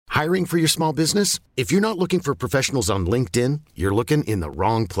Hiring for your small business? If you're not looking for professionals on LinkedIn, you're looking in the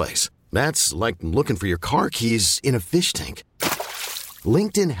wrong place. That's like looking for your car keys in a fish tank.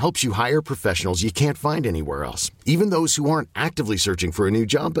 LinkedIn helps you hire professionals you can't find anywhere else, even those who aren't actively searching for a new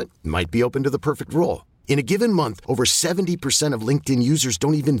job but might be open to the perfect role. In a given month, over 70% of LinkedIn users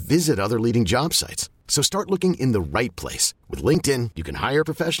don't even visit other leading job sites. So start looking in the right place. With LinkedIn, you can hire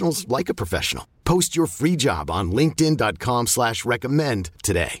professionals like a professional. Post your free job on linkedin.com/recommend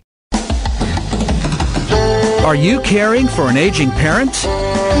today. Are you caring for an aging parent?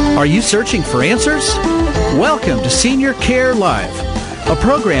 Are you searching for answers? Welcome to Senior Care Live, a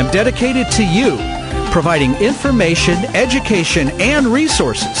program dedicated to you, providing information, education, and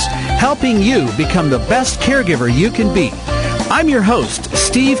resources, helping you become the best caregiver you can be. I'm your host,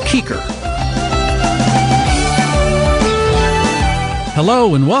 Steve Keeker.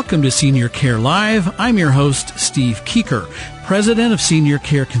 Hello and welcome to Senior Care Live. I'm your host, Steve Keeker, President of Senior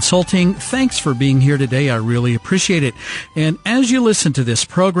Care Consulting. Thanks for being here today. I really appreciate it. And as you listen to this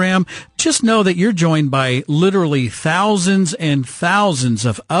program, just know that you're joined by literally thousands and thousands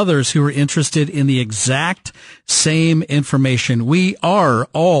of others who are interested in the exact same information. We are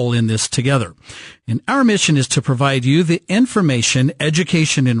all in this together. And our mission is to provide you the information,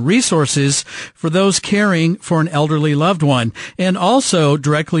 education, and resources for those caring for an elderly loved one, and also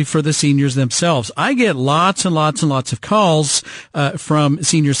directly for the seniors themselves. I get lots and lots and lots of calls from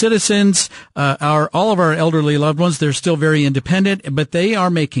senior citizens, all of our elderly loved ones. They're still very independent, but they are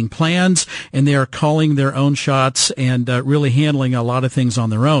making plans and they are calling their own shots and really handling a lot of things on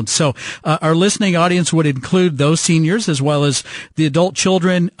their own. So our listening audience would include those seniors as well as the adult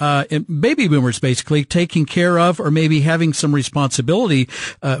children and baby boomers, basically taking care of or maybe having some responsibility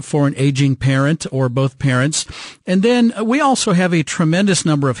for an aging parent or both parents. And then we also have a tremendous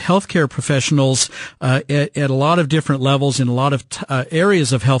number of healthcare professionals at a lot of different levels in a lot of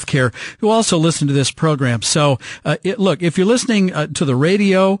areas of healthcare who also listen to this program. So look, if you're listening to the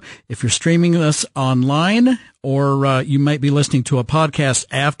radio, if you're streaming us online, or you might be listening to a podcast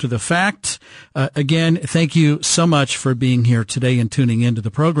after the fact. Again, thank you so much for being here today and tuning into the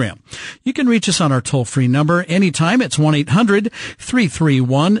program. You can reach us on our toll-free number anytime. It's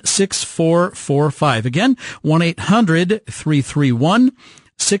 1-800-331-6445. Again,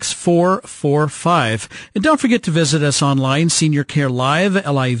 1-800-331-6445. And don't forget to visit us online, Senior Care Live,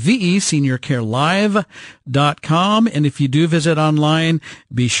 L-I-V-E, seniorcarelive.com. And if you do visit online,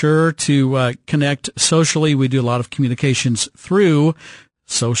 be sure to connect socially. We do a lot of communications through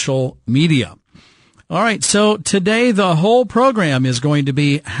social media. All right, so today the whole program is going to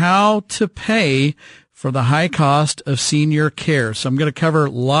be how to pay for the high cost of senior care. So I'm going to cover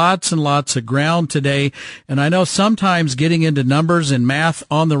lots and lots of ground today. And I know sometimes getting into numbers and math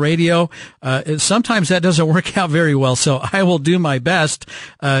on the radio, sometimes that doesn't work out very well. So I will do my best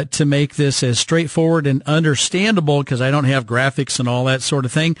to make this as straightforward and understandable because I don't have graphics and all that sort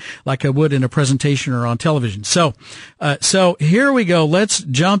of thing like I would in a presentation or on television. So here we go. Let's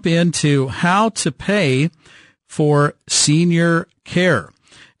jump into how to pay for senior care.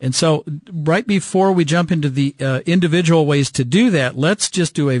 And so right before we jump into the individual ways to do that, let's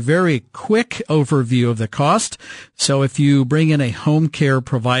just do a very quick overview of the cost. So if you bring in a home care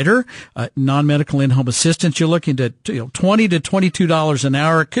provider, non-medical in-home assistance, you're looking at $20 to $22 an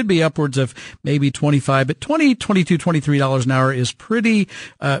hour. It could be upwards of maybe $25, but $20, $22, $23 an hour is pretty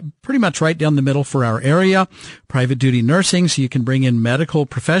much right down the middle for our area. Private duty nursing, so you can bring in medical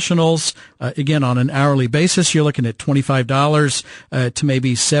professionals, again, on an hourly basis. You're looking at $25 to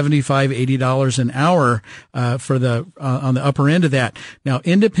maybe $75, $80 an hour for on the upper end of that. Now,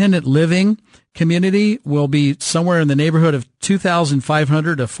 independent living community will be somewhere in the neighborhood of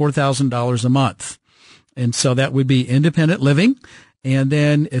 $2,500 to $4,000 a month. And so that would be independent living. And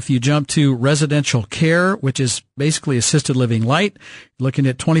then if you jump to residential care, which is basically assisted living light, you're looking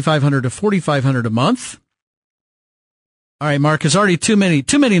at $2,500 to $4,500 a month. All right, Mark, it's already too many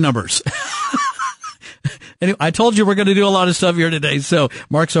numbers. Anyway, I told you we're going to do a lot of stuff here today. So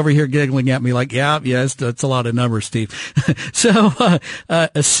Mark's over here giggling at me like, yes, that's a lot of numbers, Steve. So,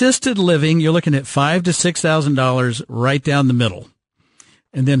 assisted living, you're looking at $5,000 to $6,000 right down the middle.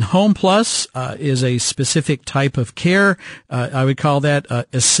 And then Home Plus, is a specific type of care. I would call that,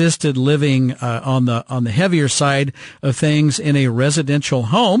 assisted living, on the heavier side of things in a residential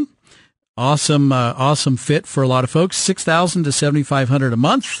home. Awesome fit for a lot of folks. $6,000 to $7,500 a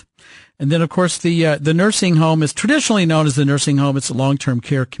month. And then, of course, the nursing home is traditionally known as the nursing home. It's a long-term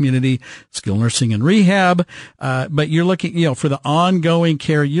care community, skilled nursing and rehab. But you're looking, for the ongoing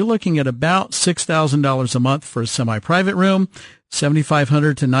care, you're looking at about $6,000 a month for a semi-private room,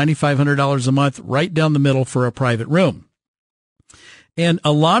 $7,500 to $9,500 a month, right down the middle for a private room. And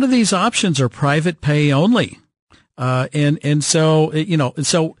a lot of these options are private pay only. So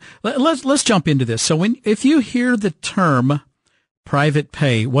let's jump into this. So if you hear the term private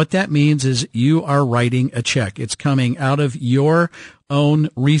pay, what that means is you are writing a check. It's coming out of your own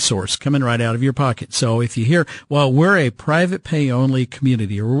resource, coming right out of your pocket. So if you hear, well, we're a private pay only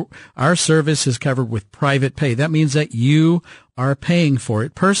community, or our service is covered with private pay, that means that you are paying for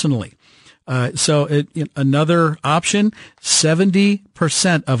it personally. Another option,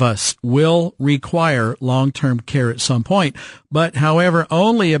 70% of us will require long-term care at some point. But however,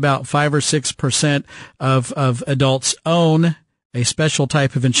 only about 5 or 6% of adults own a special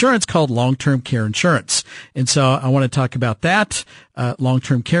type of insurance called long-term care insurance. And so I want to talk about that,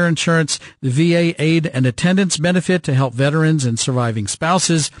 long-term care insurance, the VA aid and attendance benefit to help veterans and surviving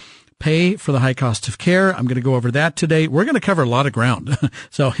spouses pay for the high cost of care. I'm going to go over that today. We're going to cover a lot of ground.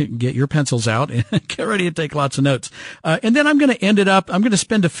 So get your pencils out and get ready to take lots of notes. And then I'm going to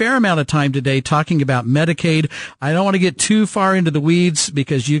spend a fair amount of time today talking about Medicaid. I don't want to get too far into the weeds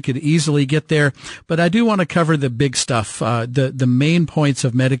because you could easily get there, but I do want to cover the big stuff, the main points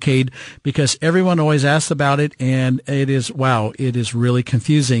of Medicaid, because everyone always asks about it, and it is really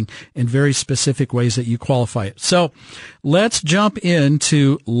confusing in very specific ways that you qualify it. So let's jump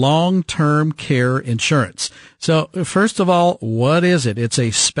into long-term care insurance. So first of all, what is it? It's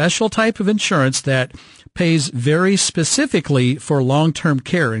a special type of insurance that pays very specifically for long-term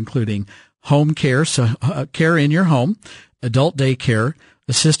care, including home care, so care in your home, adult daycare,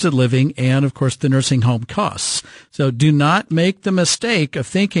 assisted living, and of course the nursing home costs. So do not make the mistake of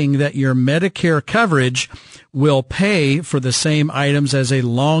thinking that your Medicare coverage will pay for the same items as a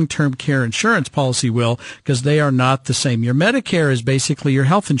long-term care insurance policy will, because they are not the same. Your Medicare is basically your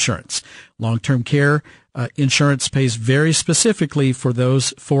health insurance. Long-term care insurance pays very specifically for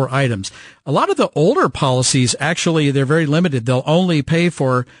those 4 items. A lot of the older policies, actually, they're very limited. They'll only pay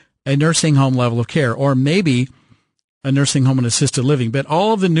for a nursing home level of care, or maybe a nursing home and assisted living. But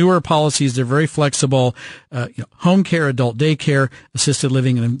all of the newer policies, they're very flexible. Home care, adult daycare, assisted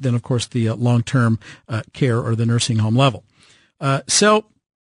living, and then of course the long-term care or the nursing home level. So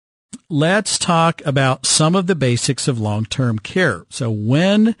let's talk about some of the basics of long-term care. So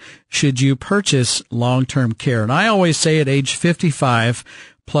when should you purchase long-term care? And I always say at age 55,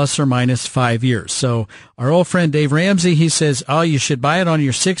 plus or minus 5 years. So our old friend Dave Ramsey, he says, you should buy it on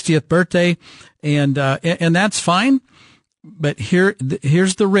your 60th birthday, and that's fine. But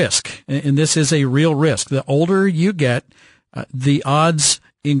here's the risk, and this is a real risk. The older you get, the odds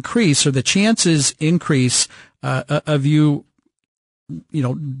increase, or the chances increase of you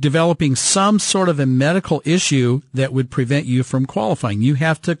developing some sort of a medical issue that would prevent you from qualifying. You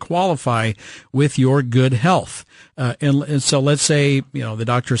have to qualify with your good health. And so let's say, the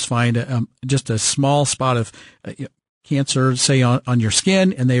doctors find just a small spot of cancer, say on your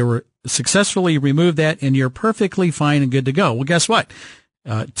skin, and they were successfully removed that, and you're perfectly fine and good to go. Well, guess what?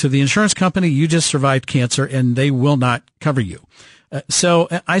 To the insurance company, you just survived cancer, and they will not cover you. So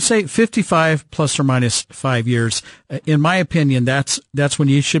I say 55 plus or minus 5 years. In my opinion, that's when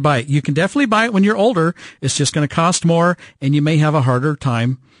you should buy it. You can definitely buy it when you're older. It's just going to cost more, and you may have a harder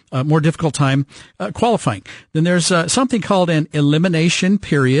time, more difficult time qualifying. Then there's something called an elimination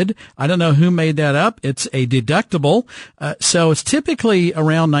period. I don't know who made that up. It's a deductible. So it's typically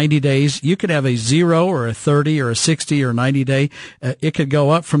around 90 days. You could have a 0 or a 30 or a 60 or 90 day. It could go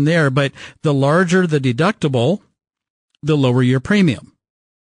up from there, but the larger the deductible, the lower your premium.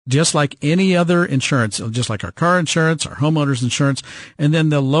 Just like any other insurance, just like our car insurance, our homeowners insurance, and then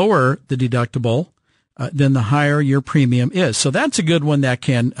the lower the deductible, then the higher your premium is. So that's a good one that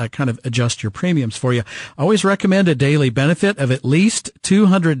can kind of adjust your premiums for you. I always recommend a daily benefit of at least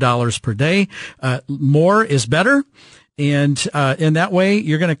 $200 per day. More is better. And in that way,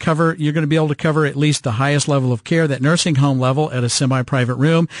 you're going to be able to cover at least the highest level of care, that nursing home level at a semi-private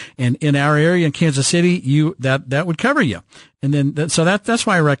room. And in our area in Kansas City, that would cover you. And then, that's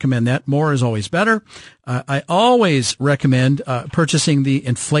why I recommend that. More is always better. I always recommend, purchasing the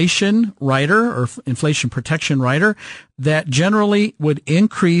inflation rider or inflation protection rider. That generally would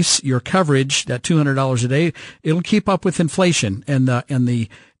increase your coverage, that $200 a day. It'll keep up with inflation and the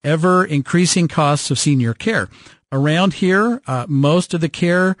ever increasing costs of senior care. Around here, most of the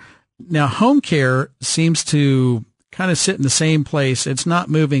care, now home care seems to kind of sit in the same place. It's not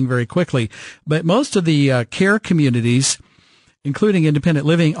moving very quickly, but most of the care communities, including independent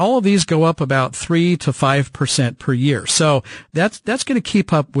living, all of these go up about 3 to 5% per year. So that's going to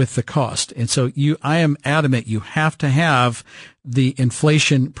keep up with the cost. And so I am adamant you have to have the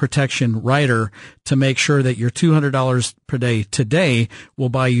inflation protection rider to make sure that your $200 per day today will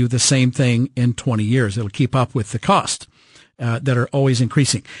buy you the same thing in 20 years. It'll keep up with the cost. that are always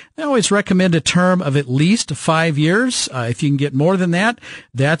increasing. I always recommend a term of at least 5 years. If you can get more than that,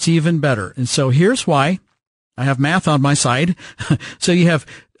 that's even better. And so here's why. I have math on my side. So you have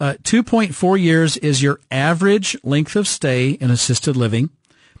 2.4 years is your average length of stay in assisted living.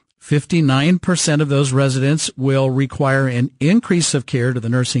 59% of those residents will require an increase of care to the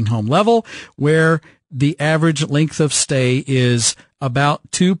nursing home level, where the average length of stay is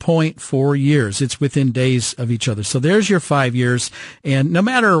about 2.4 years. It's within days of each other. So there's your 5 years. And no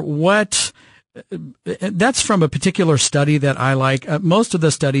matter what, that's from a particular study that I like. Most of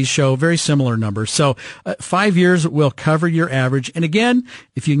the studies show very similar numbers. So 5 years will cover your average. And again,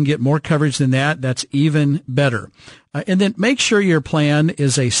 if you can get more coverage than that, that's even better. And then make sure your plan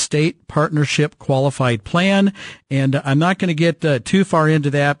is a state partnership qualified plan. And I'm not going to get too far into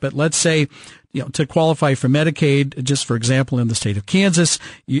that, but let's say, to qualify for Medicaid, just for example, in the state of Kansas,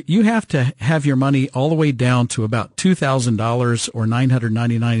 you have to have your money all the way down to about $2,000 or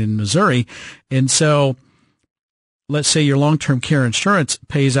 $999 in Missouri. And so let's say your long-term care insurance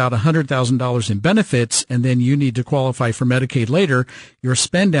pays out $100,000 in benefits, and then you need to qualify for Medicaid later. Your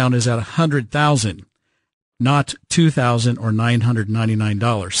spend down is at $100,000. Not $2,000 or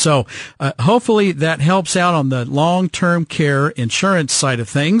 $999. So, hopefully that helps out on the long-term care insurance side of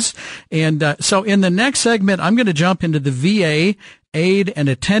things. And, so in the next segment, I'm going to jump into the VA aid and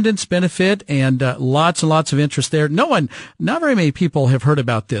attendance benefit, and lots and lots of interest there. Not very many people have heard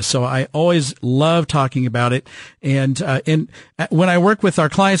about this, so I always love talking about it. And when I work with our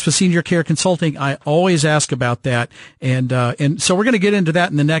clients with senior care consulting, I always ask about that. And so we're going to get into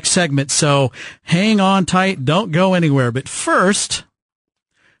that in the next segment. So hang on tight, don't go anywhere. But first,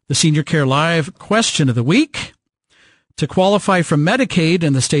 the Senior Care Live question of the week. To qualify for Medicaid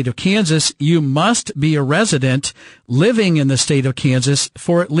in the state of Kansas, you must be a resident living in the state of Kansas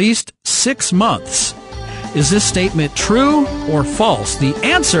for at least 6 months. Is this statement true or false? The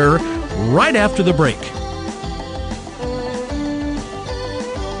answer right after the break.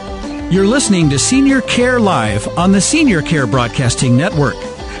 You're listening to Senior Care Live on the Senior Care Broadcasting Network.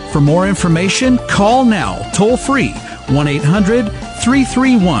 For more information, call now, toll free,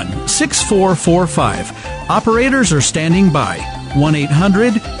 1-800-331-6445. Operators are standing by.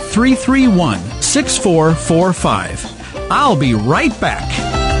 1-800-331-6445. I'll be right back.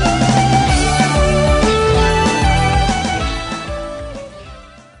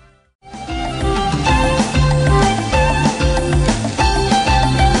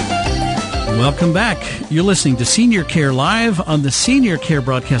 Welcome back. You're listening to Senior Care Live on the Senior Care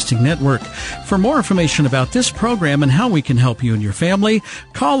Broadcasting Network. For more information about this program and how we can help you and your family,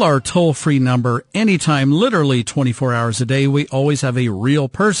 call our toll-free number anytime, literally 24 hours a day. We always have a real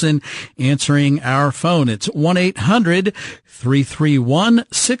person answering our phone. It's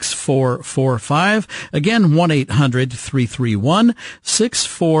 1-800-331-6445. Again,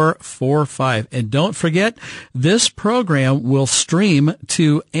 1-800-331-6445. And don't forget, this program will stream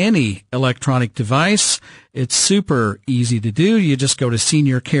to any electronic device. It's super easy to do. You just go to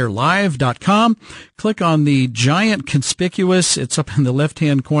seniorcarelive.com, click on the giant conspicuous, it's up in the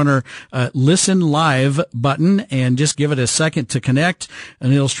left-hand corner, Listen Live button, and just give it a second to connect,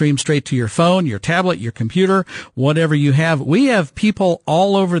 and it'll stream straight to your phone, your tablet, your computer, whatever you have. We have people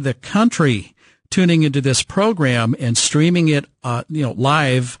all over the country tuning into this program and streaming it,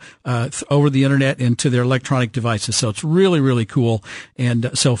 live, over the internet into their electronic devices. So it's really, really cool.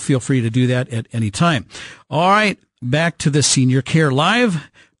 And so feel free to do that at any time. All right. Back to the Senior Care Live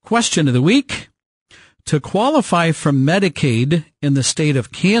question of the week. To qualify for Medicaid in the state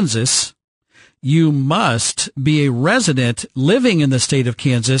of Kansas, you must be a resident living in the state of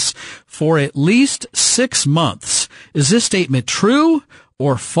Kansas for at least 6 months. Is this statement true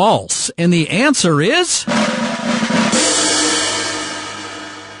or false? And the answer is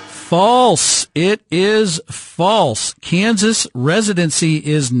false. It is false. Kansas residency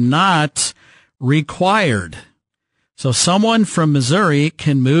is not required. So someone from Missouri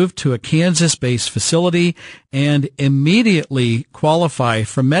can move to a Kansas-based facility and immediately qualify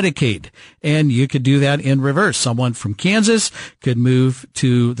for Medicaid. And you could do that in reverse. Someone from Kansas could move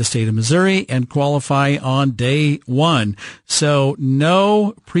to the state of Missouri and qualify on day one. So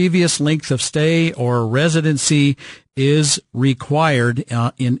no previous length of stay or residency is required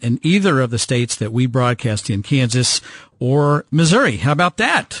in either of the states that we broadcast in, Kansas or Missouri. How about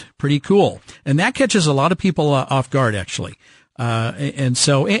that? Pretty cool. And that catches a lot of people off guard, actually. And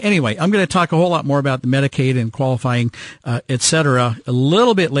so anyway, I'm going to talk a whole lot more about the Medicaid and qualifying, et cetera, a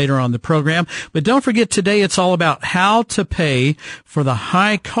little bit later on the program. But don't forget, today it's all about how to pay for the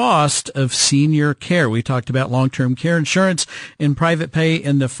high cost of senior care. We talked about long-term care insurance and private pay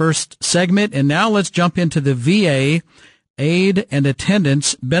in the first segment. And now let's jump into the VA aid and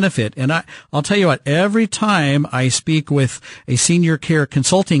attendance benefit. And I'll tell you what, every time I speak with a senior care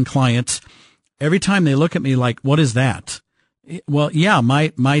consulting client, every time they look at me like, what is that? Well, yeah,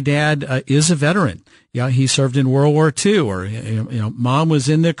 my dad is a veteran. Yeah, he served in World War II, or mom was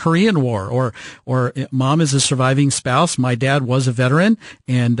in the Korean War, or mom is a surviving spouse. My dad was a veteran,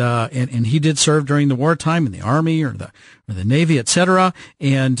 and he did serve during the wartime in the Army or the Navy, etc.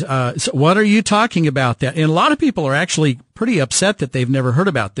 And so, what are you talking about? That? And a lot of people are actually pretty upset that they've never heard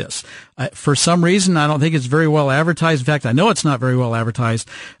about this. For some reason, I don't think it's very well advertised. In fact, I know it's not very well advertised.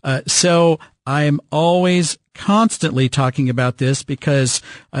 So I'm always constantly talking about this because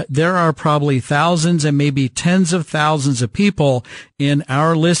there are probably thousands and maybe tens of thousands of people in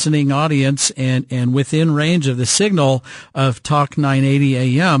our listening audience and within range of the signal of Talk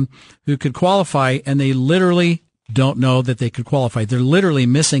 980 AM who could qualify, and they literally don't know that they could qualify. They're literally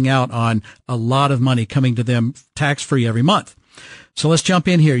missing out on a lot of money coming to them tax-free every month. So let's jump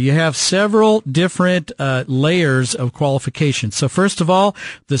in here. You have several different layers of qualification. So first of all,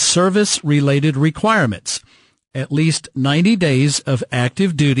 the service-related requirements. At least 90 days of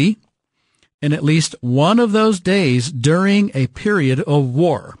active duty, and at least one of those days during a period of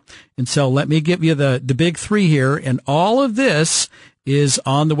war. And so let me give you the big three here, and all of this is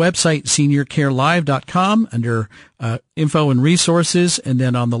on the website seniorcarelive.com under info and resources, and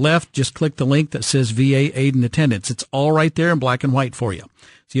then on the left, just click the link that says VA Aid and Attendance. It's all right there in black and white for you.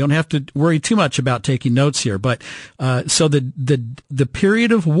 So you don't have to worry too much about taking notes here. But so the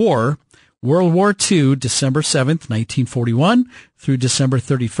period of war, World War II, December 7th, 1941 through December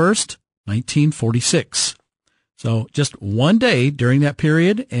 31st, 1946. So just one day during that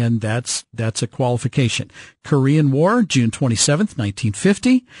period, and that's a qualification. Korean War, June 27th,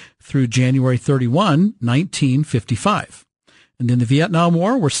 1950 through January 31, 1955. And then the Vietnam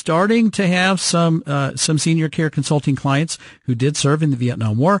War, we're starting to have some senior care consulting clients who did serve in the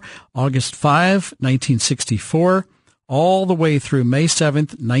Vietnam War, August 5, 1964. All the way through May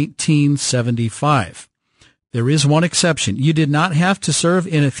 7th, 1975. There is one exception. You did not have to serve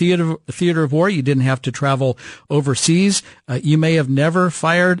in a theater of war. You didn't have to travel overseas. You may have never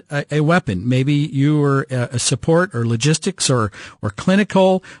fired a weapon. Maybe you were a support or logistics or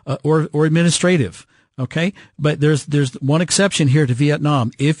clinical or administrative. Okay, but there's one exception here to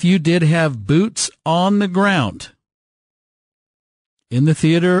Vietnam. If you did have boots on the ground in the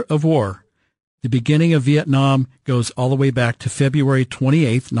theater of war, the beginning of Vietnam goes all the way back to February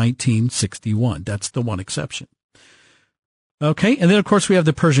 28th, 1961. That's the one exception. Okay, and then of course we have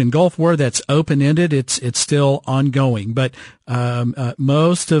the Persian Gulf War. That's open-ended. It's still ongoing. But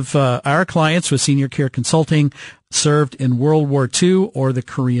most of our clients with senior care consulting served in World War II or the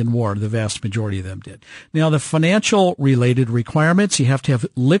Korean War. The vast majority of them did. Now, the financial-related requirements, you have to have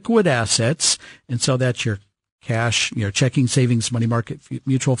liquid assets, and so that's your cash, your checking, savings, money market,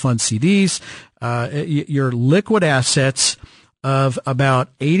 mutual funds, CDs, your liquid assets of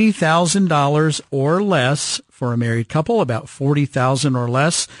about $80,000 or less for a married couple, about $40,000 or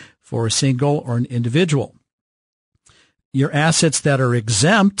less for a single or an individual. Your assets that are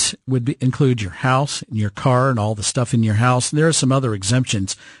exempt would include your house and your car and all the stuff in your house. There are some other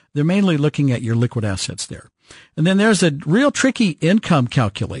exemptions. They're mainly looking at your liquid assets there. And then there's a real tricky income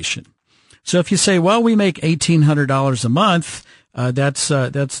calculation. So if you say, well, we make $1,800 a month, that's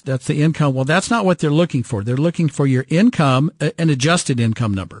the income. Well, that's not what they're looking for. They're looking for your income, an adjusted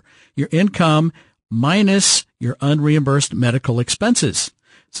income number, your income minus your unreimbursed medical expenses.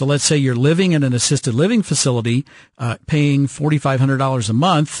 So let's say you're living in an assisted living facility, paying $4,500 a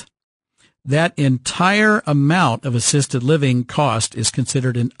month. That entire amount of assisted living cost is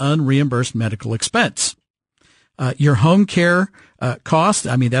considered an unreimbursed medical expense. Your home care cost,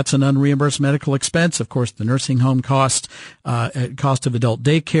 that's an unreimbursed medical expense. Of course, the nursing home cost, cost of adult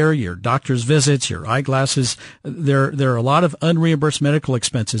daycare, your doctor's visits, your eyeglasses. There are a lot of unreimbursed medical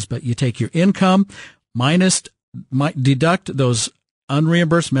expenses, but you take your income deduct those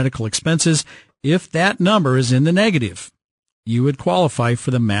unreimbursed medical expenses. If that number is in the negative, you would qualify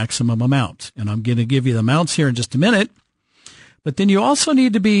for the maximum amount. And I'm going to give you the amounts here in just a minute. But then you also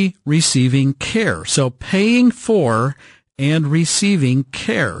need to be receiving care. So paying for and receiving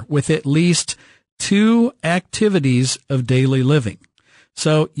care with at least 2 activities of daily living.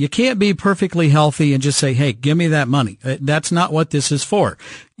 So you can't be perfectly healthy and just say, hey, give me that money. That's not what this is for.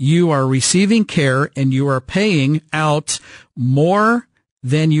 You are receiving care and you are paying out more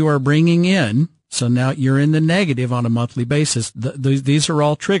than you are bringing in. So now you're in the negative on a monthly basis. These are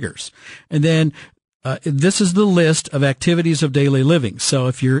all triggers. And then this is the list of activities of daily living. So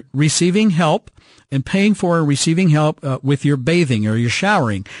if you're receiving help and paying for and receiving help with your bathing or your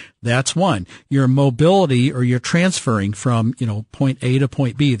showering, that's one. Your mobility or your transferring from, point A to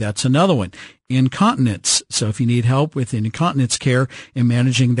point B, that's another one. Incontinence. So if you need help with incontinence care and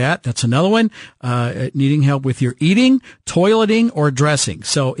managing that, that's another one. Needing help with your eating, toileting, or dressing.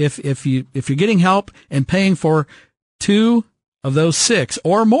 So if you're getting help and paying for 2 of those 6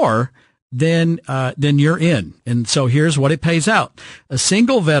 or more, then you're in. And so here's what it pays out. A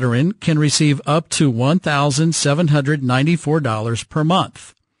single veteran can receive up to $1,794 per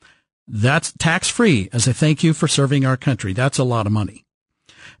month. That's tax-free as a thank you for serving our country. That's a lot of money.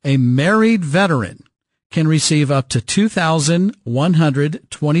 A married veteran can receive up to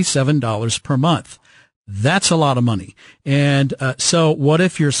 $2,127 per month. That's a lot of money. And so what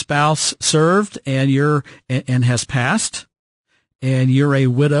if your spouse served and has passed? And you're a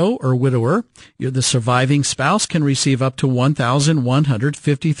widow or widower, the surviving spouse can receive up to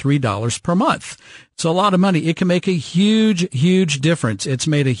 $1,153 per month. It's a lot of money. It can make a huge, huge difference. It's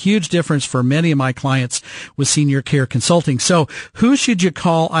made a huge difference for many of my clients with Senior Care Consulting. So who should you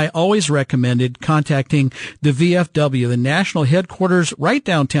call? I always recommended contacting the VFW, the national headquarters right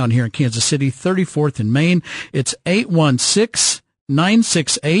downtown here in Kansas City, 34th and Main. It's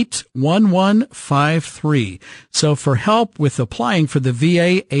 816-968-1153. So for help with applying for the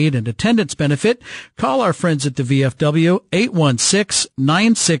VA aid and attendance benefit, call our friends at the VFW,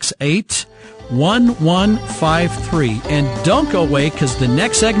 816-968-1153. And don't go away, because the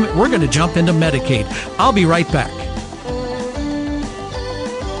next segment, we're going to jump into Medicaid. I'll be right back.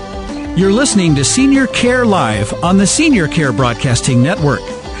 You're listening to Senior Care Live on the Senior Care Broadcasting Network.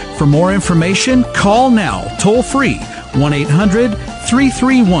 For more information, call now, toll free,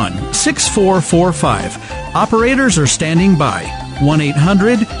 1-800-331-6445. Operators are standing by.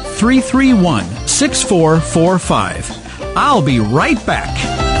 1-800-331-6445. I'll be right back.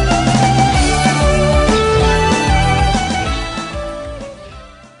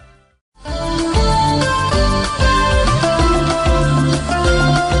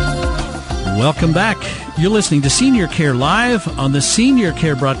 Welcome back. You're listening to Senior Care Live on the Senior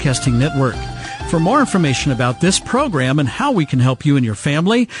Care Broadcasting Network. For more information about this program and how we can help you and your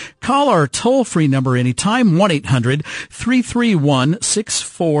family, call our toll-free number anytime,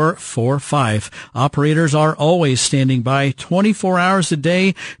 1-800-331-6445. Operators are always standing by 24 hours a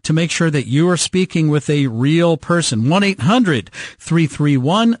day to make sure that you are speaking with a real person.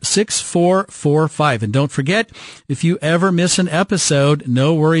 1-800-331-6445. And don't forget, if you ever miss an episode,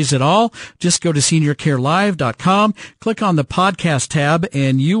 no worries at all. Just go to seniorcarelive.com, click on the podcast tab,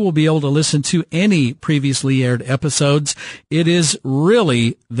 and you will be able to listen to any previously aired episodes. It is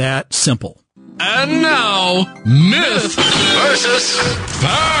really that simple. And now, Myth versus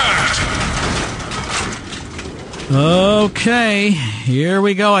Fact. Okay, here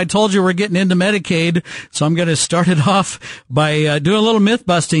we go. I told you we're getting into Medicaid, so I'm going to start it off by doing a little myth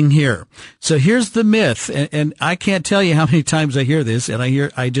busting here. So here's the myth, and I can't tell you how many times I hear this, and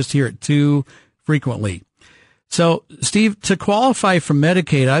I just hear it too frequently. So, Steve, to qualify for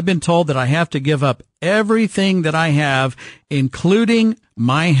Medicaid, I've been told that I have to give up everything that I have, including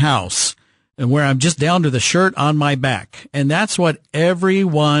my house, and where I'm just down to the shirt on my back. And that's what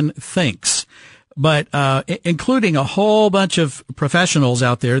everyone thinks. But including a whole bunch of professionals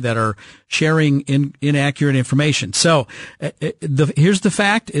out there that are sharing inaccurate information. So here's the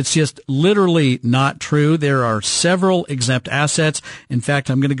fact. It's just literally not true. There are several exempt assets. In fact,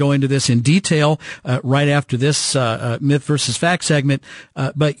 I'm going to go into this in detail right after this myth versus fact segment.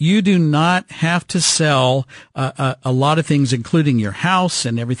 But you do not have to sell a lot of things, including your house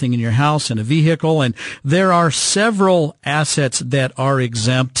and everything in your house and a vehicle. And there are several assets that are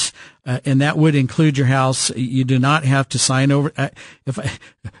exempt. And that would include your house. You do not have to sign over. If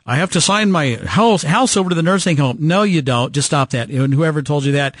I have to sign my house over to the nursing home. No, you don't. Just stop that. And whoever told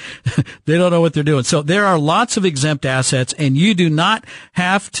you that, they don't know what they're doing. So there are lots of exempt assets, and you do not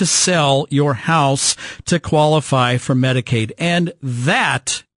have to sell your house to qualify for Medicaid. And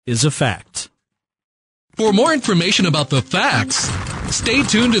that is a fact. For more information about the facts, stay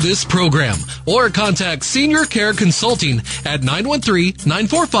tuned to this program or contact Senior Care Consulting at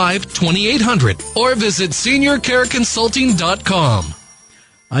 913-945-2800 or visit seniorcareconsulting.com.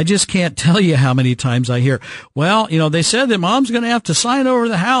 I just can't tell you how many times I hear, well, they said that mom's going to have to sign over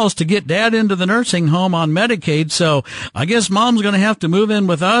the house to get dad into the nursing home on Medicaid. So I guess mom's going to have to move in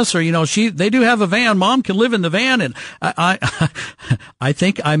with us, or, they do have a van. Mom can live in the van. And I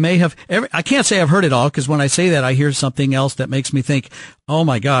think I may have, I can't say I've heard it all, because when I say that, I hear something else that makes me think, oh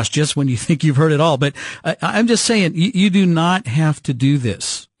my gosh, just when you think you've heard it all. But I'm just saying, you do not have to do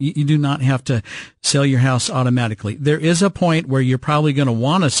this. You do not have to sell your house automatically. There is a point where you're probably going to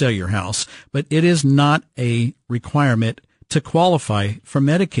want to sell your house, but it is not a requirement to qualify for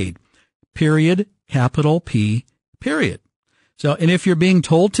Medicaid. Period. Capital P. Period. So, and if you're being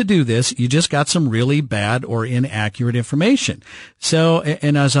told to do this, you just got some really bad or inaccurate information. So,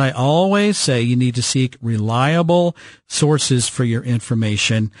 and as I always say, you need to seek reliable sources for your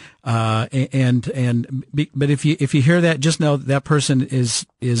information. But if you hear that, just know that person is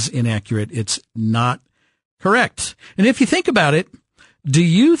inaccurate. It's not correct. And if you think about it, do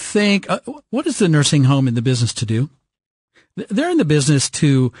you think, what is the nursing home in the business to do? They're in the business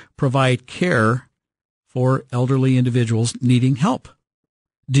to provide care for elderly individuals needing help.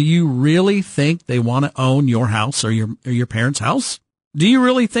 Do you really think they want to own your house or your parents' house? Do you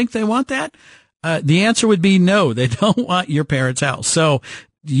really think they want that? The answer would be no, they don't want your parents' house. So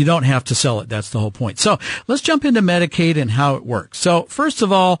you don't have to sell it. That's the whole point. So let's jump into Medicaid and how it works. So first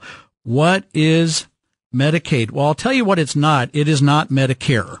of all, what is Medicaid? Well, I'll tell you what it's not. It is not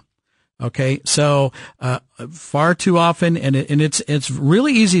Medicare. Okay, so far too often, and it's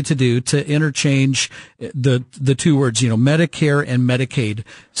really easy to do, to interchange the two words, Medicare and Medicaid.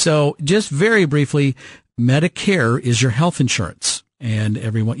 So just very briefly, Medicare is your health insurance, and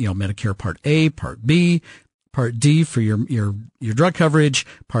everyone, Medicare Part A, Part B, Part D for your drug coverage,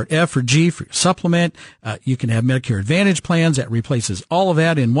 Part F or G for your supplement. You can have Medicare Advantage plans that replaces all of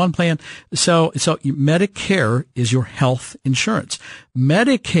that in one plan. So Medicare is your health insurance.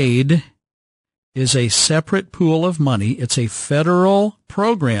 Medicaid is a separate pool of money. It's a federal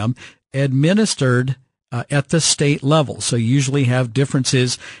program administered at the state level. So you usually have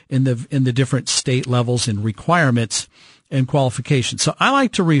differences in the different state levels and requirements and qualifications. So I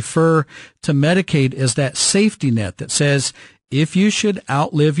like to refer to Medicaid as that safety net that says if you should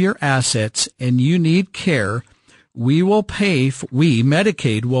outlive your assets and you need care, Medicaid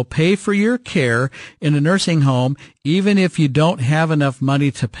will pay for your care in a nursing home, even if you don't have enough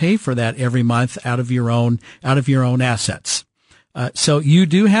money to pay for that every month out of your own assets. So you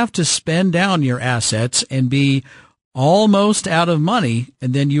do have to spend down your assets and be almost out of money,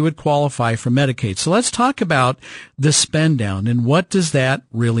 and then you would qualify for Medicaid. So let's talk about the spend down and what does that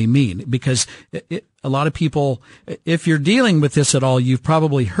really mean? Because a lot of people, if you're dealing with this at all, you've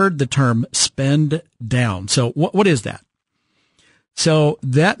probably heard the term spend down. So what is that? So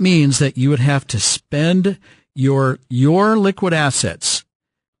that means that you would have to spend your liquid assets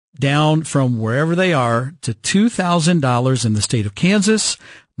down from wherever they are to $2,000 in the state of Kansas,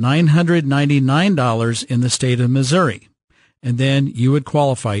 $999 in the state of Missouri. And then you would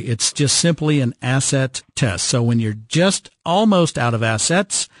qualify. It's just simply an asset test. So when you're just almost out of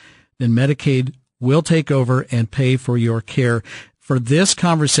assets, then Medicaid will take over and pay for your care. For this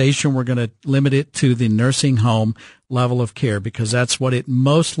conversation, we're going to limit it to the nursing home level of care because that's what it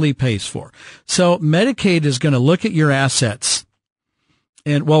mostly pays for. So Medicaid is going to look at your assets.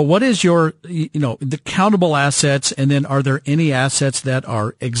 And, well, what is your, the countable assets, and then are there any assets that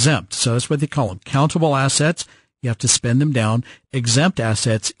are exempt? So that's what they call them. Countable assets, you have to spend them down. Exempt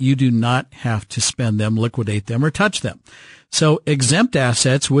assets, you do not have to spend them, liquidate them, or touch them. So exempt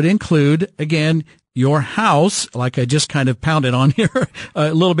assets would include, again, your house, like I just kind of pounded on here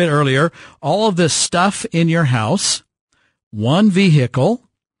a little bit earlier, all of the stuff in your house, one vehicle,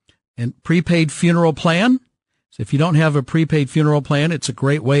 and prepaid funeral plan. So if you don't have a prepaid funeral plan, it's a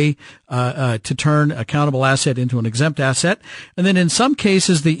great way to turn a countable asset into an exempt asset. And then in some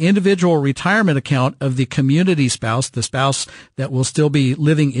cases, the individual retirement account of the community spouse, the spouse that will still be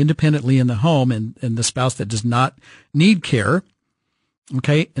living independently in the home and the spouse that does not need care.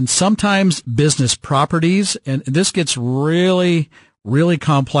 Okay. And sometimes business properties, and this gets really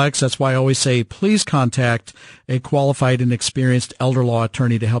complex. That's why I always say, please contact a qualified and experienced elder law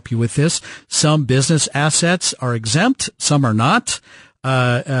attorney to help you with this. Some business assets are exempt, some are not.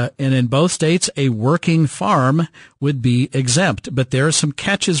 And in both states, a working farm would be exempt, but there are some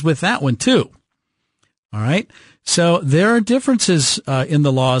catches with that one too. All right. So there are differences in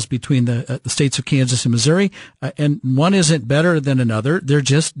the laws between the states of Kansas and Missouri, and one isn't better than another. They're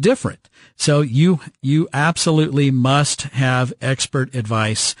just different. So you absolutely must have expert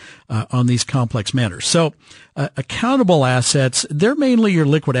advice on these complex matters. So accountable assets, they're mainly your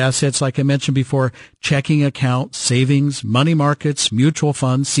liquid assets, like I mentioned before, checking accounts, savings, money markets, mutual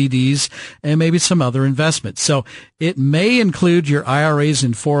funds, CDs, and maybe some other investments. So it may include your IRAs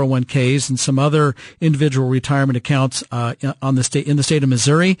and 401ks and some other individual retirement accounts in the state of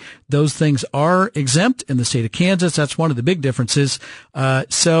Missouri. Those things are exempt. In the state of Kansas, that's one of the big differences.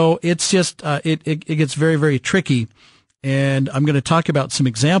 So it's just it gets very, very tricky And I'm going to talk about some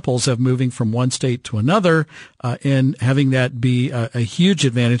examples of moving from one state to another, and having that be a huge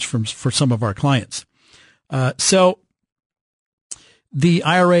advantage for some of our clients. So the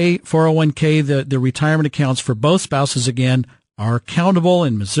IRA, 401k, the retirement accounts for both spouses, again, are countable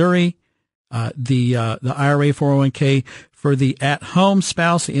in Missouri. The IRA, 401k for the at-home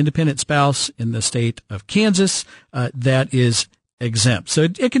spouse, the independent spouse in the state of Kansas, that is exempt. So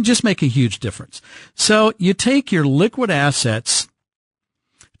it can just make a huge difference. So you take your liquid assets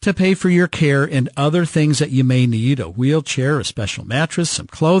to pay for your care and other things that you may need, a wheelchair, a special mattress, some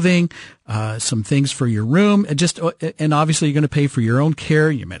clothing, some things for your room, and obviously you're going to pay for your own care,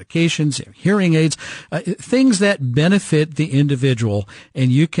 your medications, your hearing aids, things that benefit the individual,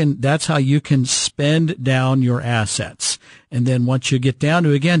 and that's how you can spend down your assets. And then once you get down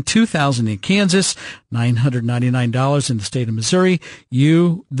to, again, $2,000 in Kansas, $999 in the state of Missouri,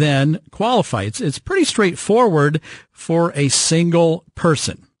 you then qualify. It's pretty straightforward for a single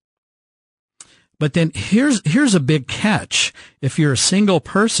person. But then here's a big catch. If you're a single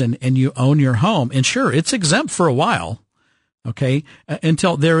person and you own your home, and sure, it's exempt for a while, okay,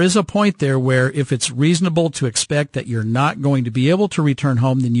 until there is a point there where if it's reasonable to expect that you're not going to be able to return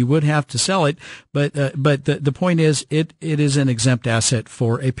home, then you would have to sell it. But the point is, it is an exempt asset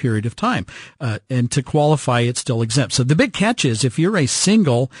for a period of time. And to qualify, it's still exempt. So the big catch is if you're a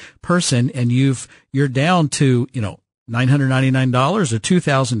single person and you're down to, $999 or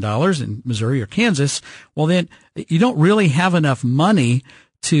 $2,000 in Missouri or Kansas, well, then you don't really have enough money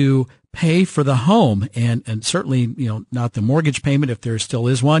to pay for the home, and certainly, not the mortgage payment if there still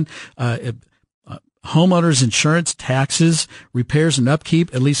is one, homeowners insurance, taxes, repairs and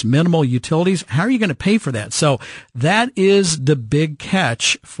upkeep, at least minimal utilities. How are you going to pay for that? So that is the big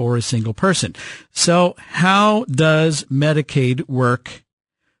catch for a single person. So how does Medicaid work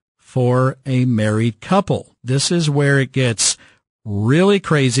for a married couple? This is where it gets really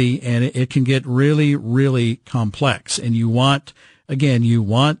crazy, and it can get really, really complex. And you want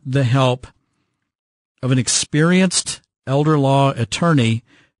the help of an experienced elder law attorney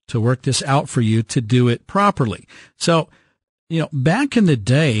to work this out for you to do it properly. So, back in the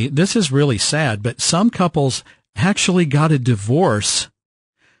day, this is really sad, but some couples actually got a divorce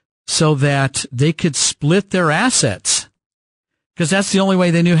so that they could split their assets, because that's the only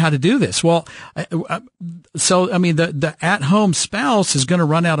way they knew how to do this. Well, the at-home spouse is going to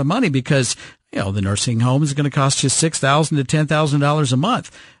run out of money because, the nursing home is going to cost you $6,000 to $10,000 a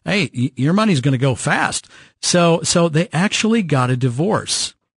month. Hey, your money's going to go fast. So they actually got a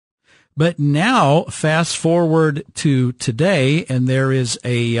divorce. But now, fast forward to today, and there's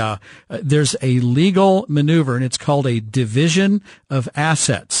a legal maneuver, and it's called a division of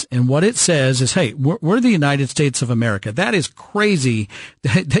assets. And what it says is, hey, we're the United States of America. That is crazy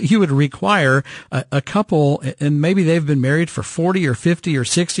that you would require a couple, and maybe they've been married for 40 or 50 or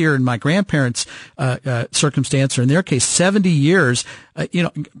 60, or in my grandparents' circumstance, or in their case, 70 years.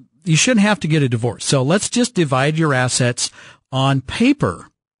 You shouldn't have to get a divorce. So let's just divide your assets on paper.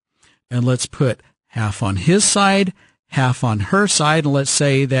 And let's put half on his side, half on her side, and let's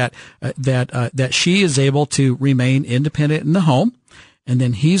say that she is able to remain independent in the home, and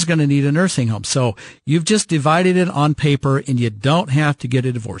then he's going to need a nursing home. So you've just divided it on paper, and you don't have to get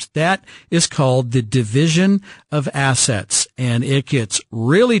a divorce. That is called the division of assets, and it gets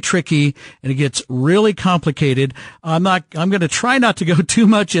really tricky and it gets really complicated. I'm going to try not to go too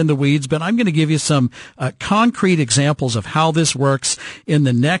much in the weeds, but I'm going to give you some concrete examples of how this works in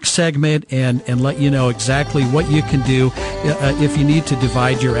the next segment, and let you know exactly what you can do if you need to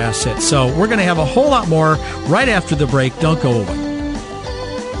divide your assets. So we're going to have a whole lot more right after the break. Don't go away.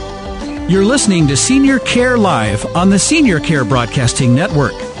 You're listening to Senior Care Live on the Senior Care Broadcasting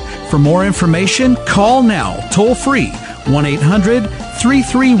Network. For more information, call now, toll free,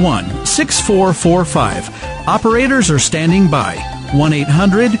 1-800-331-6445. Operators are standing by,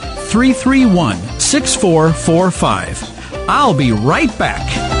 1-800-331-6445. I'll be right back.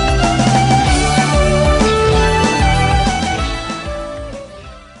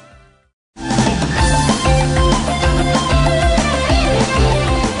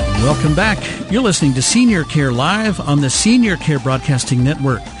 Welcome back. You're listening to Senior Care Live on the Senior Care Broadcasting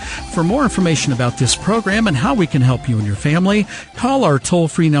Network. For more information about this program and how we can help you and your family, call our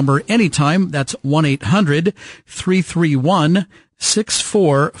toll-free number anytime. That's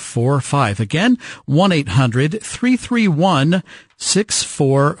 1-800-331-6445. Again,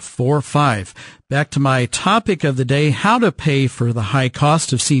 1-800-331-6445. Back to my topic of the day, how to pay for the high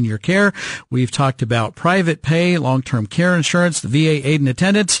cost of senior care. We've talked about private pay, long-term care insurance, the VA aid and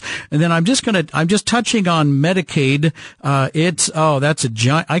attendance, and then I'm just touching on Medicaid. That's a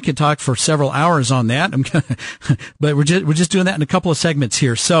giant, I could talk for several hours on that. But we're just doing that in a couple of segments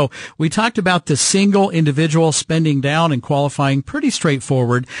here. So we talked about the single individual spending down and qualifying, pretty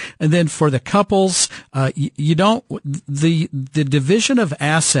straightforward. And then for the couples, the division of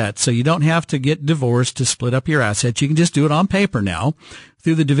assets, so you don't have to get divorced to split up your assets. You can just do it on paper now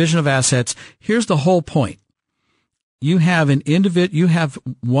through the division of assets. Here's the whole point. You have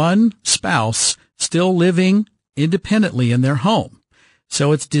one spouse still living independently in their home.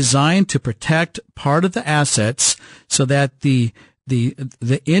 So it's designed to protect part of the assets so that the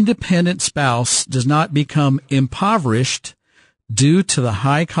independent spouse does not become impoverished due to the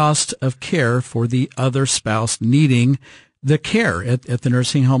high cost of care for the other spouse needing the care at the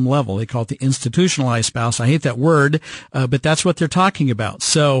nursing home level. They call it the institutionalized spouse. I hate that word, but that's what they're talking about.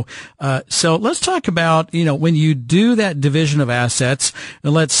 So let's talk about, when you do that division of assets,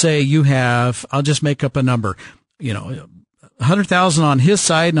 and let's say you have, I'll just make up a number, 100,000 on his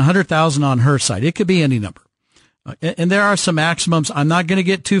side and 100,000 on her side. It could be any number. And there are some maximums. I'm not going to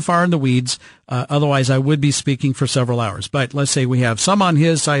get too far in the weeds. Otherwise I would be speaking for several hours. But let's say we have some on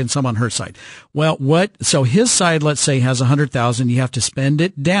his side and some on her side. Well, so his side, let's say, has 100,000. You have to spend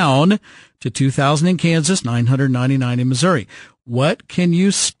it down to 2,000 in Kansas, 999 in Missouri. What can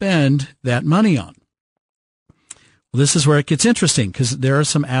you spend that money on? Well, this is where it gets interesting, because there are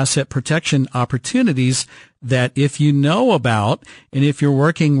some asset protection opportunities that if you know about, and if you're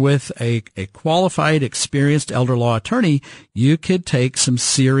working with a qualified, experienced elder law attorney, you could take some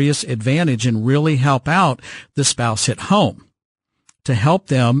serious advantage and really help out the spouse at home to help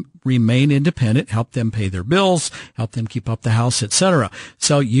them remain independent, help them pay their bills, help them keep up the house, etc.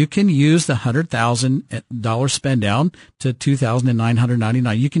 So you can use the $100,000 spend down to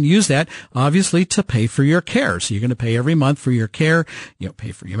 $2,999. You can use that obviously to pay for your care. So you're going to pay every month for your care,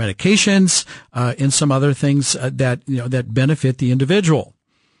 pay for your medications, and some other things that benefit the individual.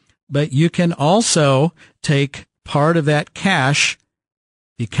 But you can also take part of that cash,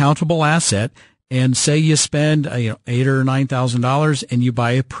 the accountable asset, and say you spend $8,000 or $9,000 and you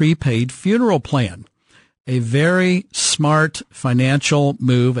buy a prepaid funeral plan. A very smart financial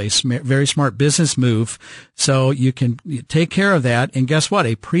move, very smart business move. So you can take care of that. And guess what?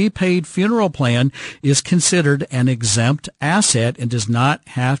 A prepaid funeral plan is considered an exempt asset and does not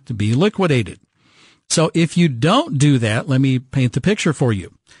have to be liquidated. So if you don't do that, let me paint the picture for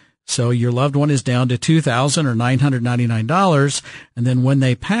you. So your loved one is down to $2,000 or $999. And then when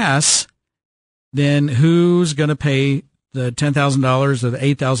they pass, then who's going to pay the $10,000 or the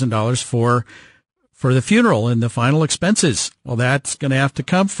 $8,000 for the funeral and the final expenses? Well, that's going to have to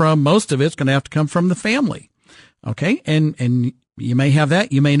come from, most of it's going to have to come from the family. Okay. And you may have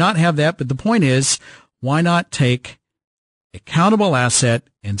that, you may not have that, but the point is, why not take a countable asset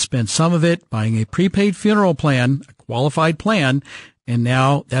and spend some of it buying a prepaid funeral plan, a qualified plan, and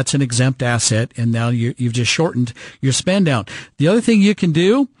now that's an exempt asset, and now you've just shortened your spend down. The other thing you can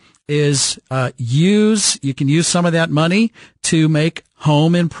do is you can use some of that money to make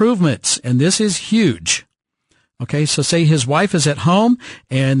home improvements, and this is huge. Okay, so say his wife is at home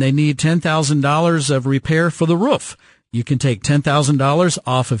and they need $10,000 of repair for the roof. You can take $10,000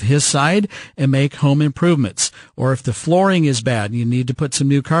 off of his side and make home improvements. Or if the flooring is bad and you need to put some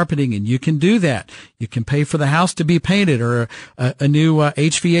new carpeting in, you can do that. You can pay for the house to be painted, or a new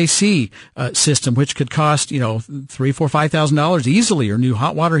HVAC system, which could cost, $3,000, $4,000, $5,000 easily, or new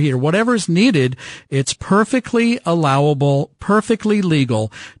hot water heater, whatever is needed. It's perfectly allowable, perfectly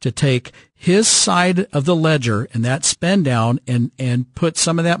legal to take his side of the ledger and that spend down and put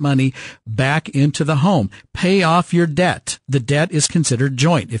some of that money back into the home. Pay off your debt. The debt is considered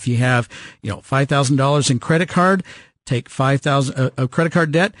joint. If you have, $5,000 in credit card, take $5,000 of credit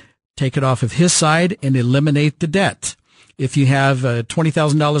card debt, take it off of his side and eliminate the debt. If you have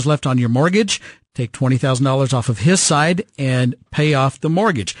 $20,000 left on your mortgage, take $20,000 off of his side and pay off the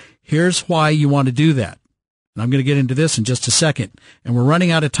mortgage. Here's why you want to do that. And I'm going to get into this in just a second. And we're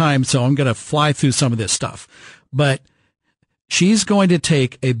running out of time, so I'm going to fly through some of this stuff. But she's going to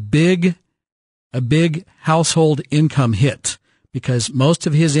take a big household income hit, because most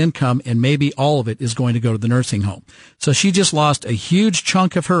of his income, and maybe all of it, is going to go to the nursing home. So she just lost a huge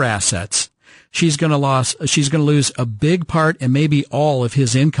chunk of her assets. She's going to lose a big part and maybe all of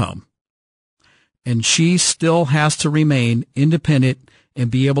his income. And she still has to remain independent and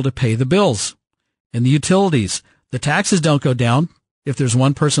be able to pay the bills and the utilities. The taxes don't go down if there's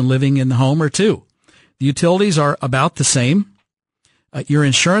one person living in the home or two. The utilities are about the same. Your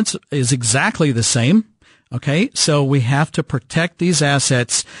insurance is exactly the same. Okay. So we have to protect these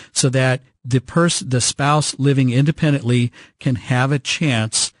assets so that the spouse living independently can have a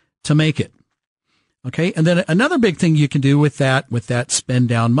chance to make it. Okay. And then another big thing you can do with that spend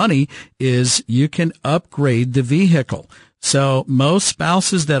down money is you can upgrade the vehicle. So most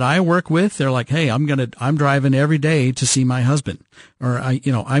spouses that I work with, they're like, hey, I'm driving every day to see my husband, or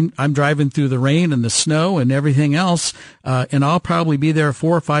I'm driving through the rain and the snow and everything else. And I'll probably be there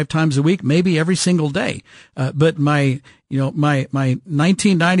 4 or 5 times a week, maybe every single day. But my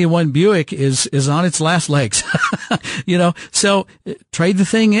 1991 Buick is on its last legs, so trade the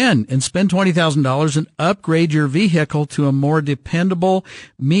thing in and spend $20,000 and upgrade your vehicle to a more dependable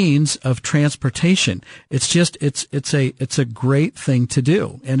means of transportation. It's a great thing to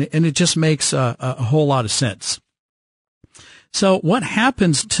do. And it just makes a whole lot of sense. So what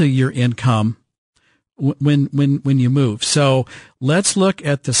happens to your income when you move? So let's look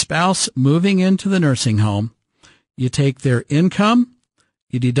at the spouse moving into the nursing home. You take their income,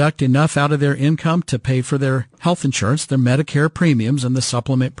 you deduct enough out of their income to pay for their health insurance, their Medicare premiums and the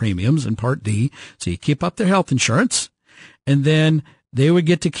supplement premiums in Part D. So you keep up their health insurance, and then they would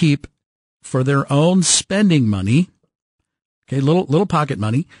get to keep for their own spending money, okay, little pocket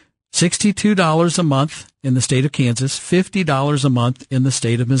money, $62 a month in the state of Kansas, $50 a month in the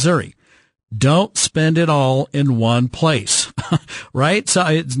state of Missouri. Don't spend it all in one place, right? So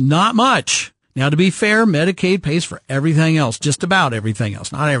it's not much. Now, to be fair, Medicaid pays for everything else, just about everything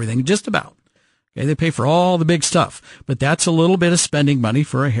else. Not everything, just about. Okay, they pay for all the big stuff. But that's a little bit of spending money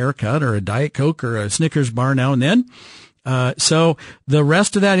for a haircut or a Diet Coke or a Snickers bar now and then. So the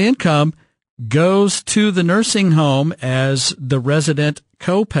rest of that income goes to the nursing home as the resident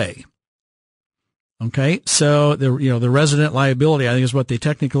copay. Okay, so the resident liability, I think is what they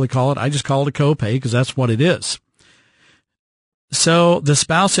technically call it. I just call it a copay because that's what it is. So the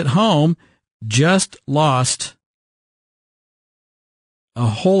spouse at home just lost a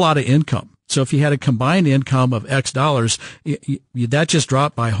whole lot of income. So if you had a combined income of X dollars, that just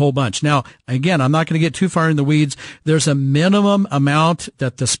dropped by a whole bunch. Now, again, I'm not going to get too far in the weeds. There's a minimum amount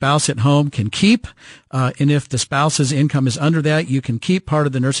that the spouse at home can keep. And if the spouse's income is under that, you can keep part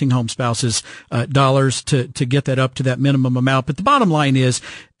of the nursing home spouse's dollars to get that up to that minimum amount. But the bottom line is,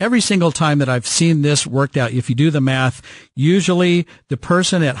 every single time that I've seen this worked out, if you do the math, usually the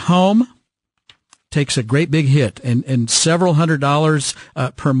person at home takes a great big hit and several $100s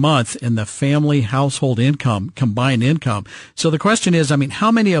per month in the family household income, combined income. So the question is, how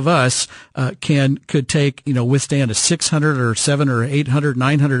many of us could take, withstand a $600 or $700 or $800,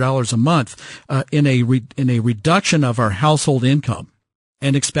 $900 a month in a reduction of our household income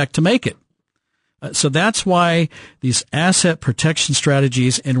and expect to make it? So that's why these asset protection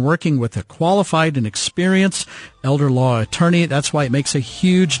strategies and working with a qualified and experienced elder law attorney, that's why it makes a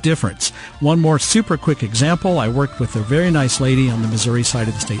huge difference. One more super quick example. I worked with a very nice lady on the Missouri side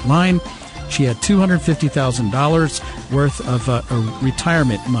of the state line. She had $250,000 worth of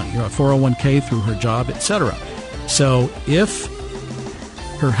retirement money, a 401k through her job, etc. So if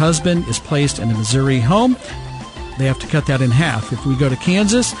her husband is placed in a Missouri home, they have to cut that in half. If we go to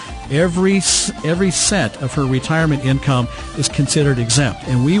Kansas, every cent of her retirement income is considered exempt.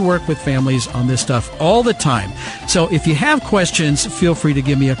 And we work with families on this stuff all the time. So if you have questions, feel free to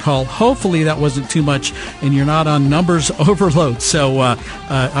give me a call. Hopefully that wasn't too much and you're not on numbers overload. So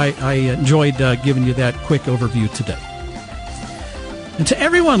I enjoyed giving you that quick overview today. And to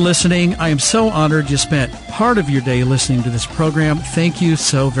everyone listening, I am so honored you spent part of your day listening to this program. Thank you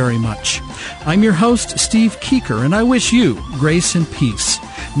so very much. I'm your host, Steve Keeker, and I wish you grace and peace.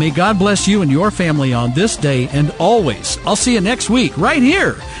 May God bless you and your family on this day and always. I'll see you next week right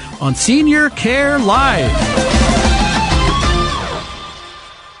here on Senior Care Live.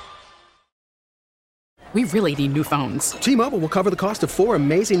 We really need new phones. T-Mobile will cover the cost of 4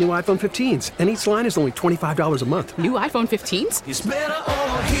 amazing new iPhone 15s, and each line is only $25 a month. New iPhone 15s? It's better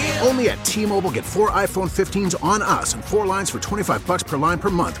over here. Only at T-Mobile, get 4 iPhone 15s on us and 4 lines for $25 per line per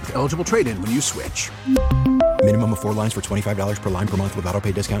month with eligible trade-in when you switch. Minimum of 4 lines for $25 per line per month with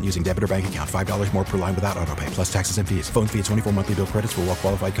autopay discount using debit or bank account. $5 more per line without autopay, plus taxes and fees. Phone fee at 24 monthly bill credits for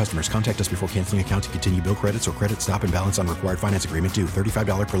well-qualified customers. Contact us before canceling account to continue bill credits or credit stop and balance on required finance agreement due.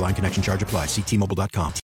 $35 per line connection charge applies. See T-Mobile.com.